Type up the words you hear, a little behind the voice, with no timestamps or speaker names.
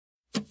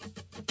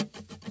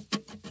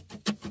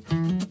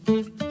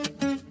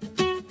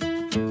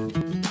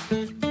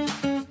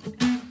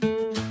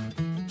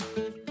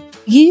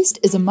Yeast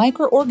is a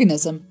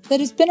microorganism that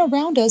has been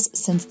around us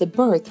since the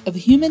birth of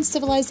human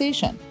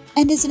civilization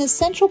and is an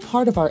essential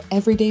part of our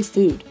everyday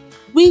food.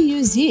 We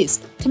use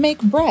yeast to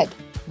make bread,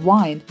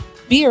 wine,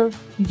 beer,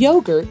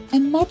 yogurt,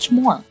 and much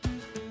more.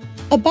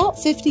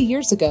 About 50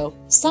 years ago,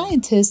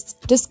 scientists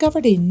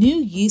discovered a new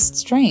yeast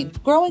strain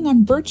growing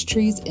on birch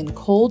trees in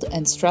cold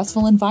and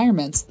stressful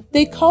environments.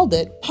 They called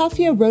it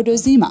Paphia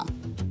rhodozima.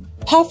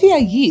 Paphia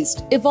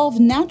yeast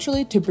evolved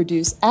naturally to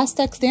produce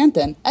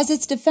astaxanthin as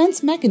its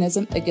defense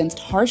mechanism against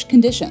harsh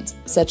conditions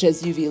such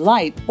as UV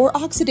light or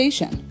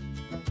oxidation.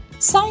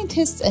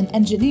 Scientists and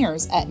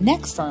engineers at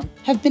NextFerm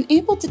have been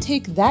able to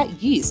take that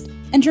yeast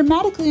and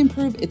dramatically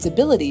improve its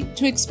ability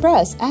to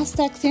express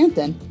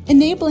astaxanthin,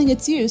 enabling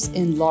its use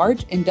in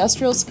large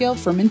industrial-scale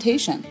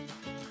fermentation.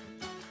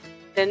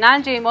 The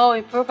non-GMO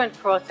improvement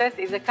process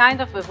is a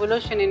kind of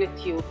evolution in a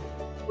tube.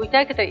 We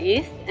take the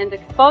yeast and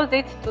expose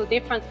it to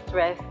different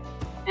stress,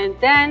 and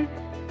then,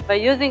 by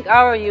using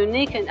our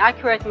unique and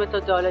accurate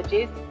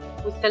methodologies,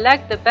 we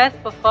select the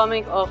best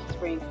performing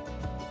offspring.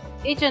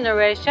 Each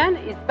generation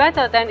is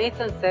better than its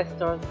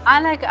ancestors.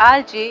 Unlike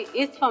algae,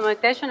 yeast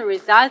fermentation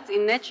results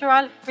in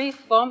natural free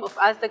form of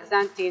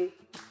astaxanthin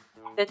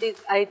that is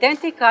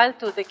identical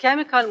to the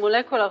chemical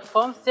molecular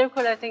form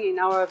circulating in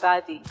our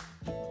body.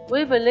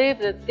 We believe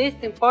that this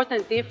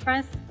important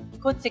difference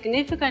could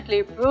significantly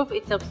improve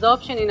its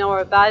absorption in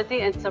our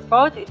body and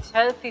support its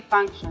healthy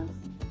functions.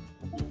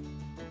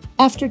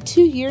 After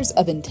 2 years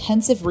of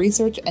intensive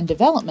research and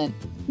development,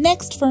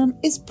 NextFerm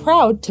is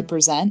proud to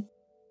present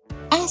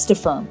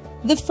Astaferm,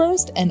 the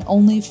first and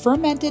only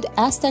fermented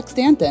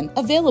astaxanthin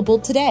available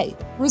today,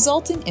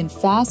 resulting in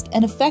fast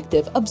and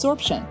effective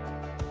absorption.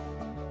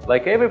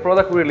 Like every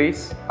product we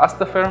release,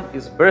 Astaferm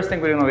is bursting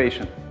with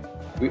innovation.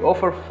 We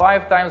offer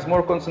 5 times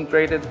more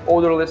concentrated,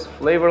 odorless,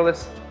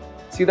 flavorless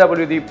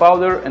CWD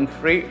powder and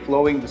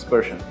free-flowing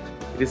dispersion.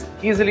 It is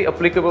easily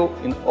applicable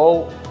in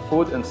all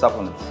food and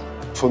supplements.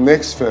 For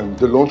NextFerm,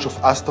 the launch of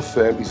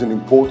Astaferm is an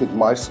important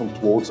milestone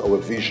towards our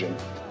vision,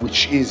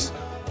 which is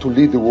to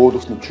lead the world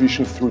of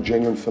nutrition through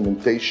genuine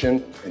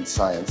fermentation and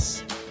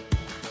science.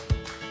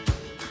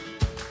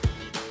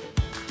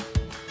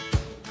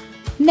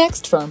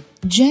 NextFerm,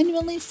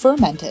 genuinely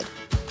fermented.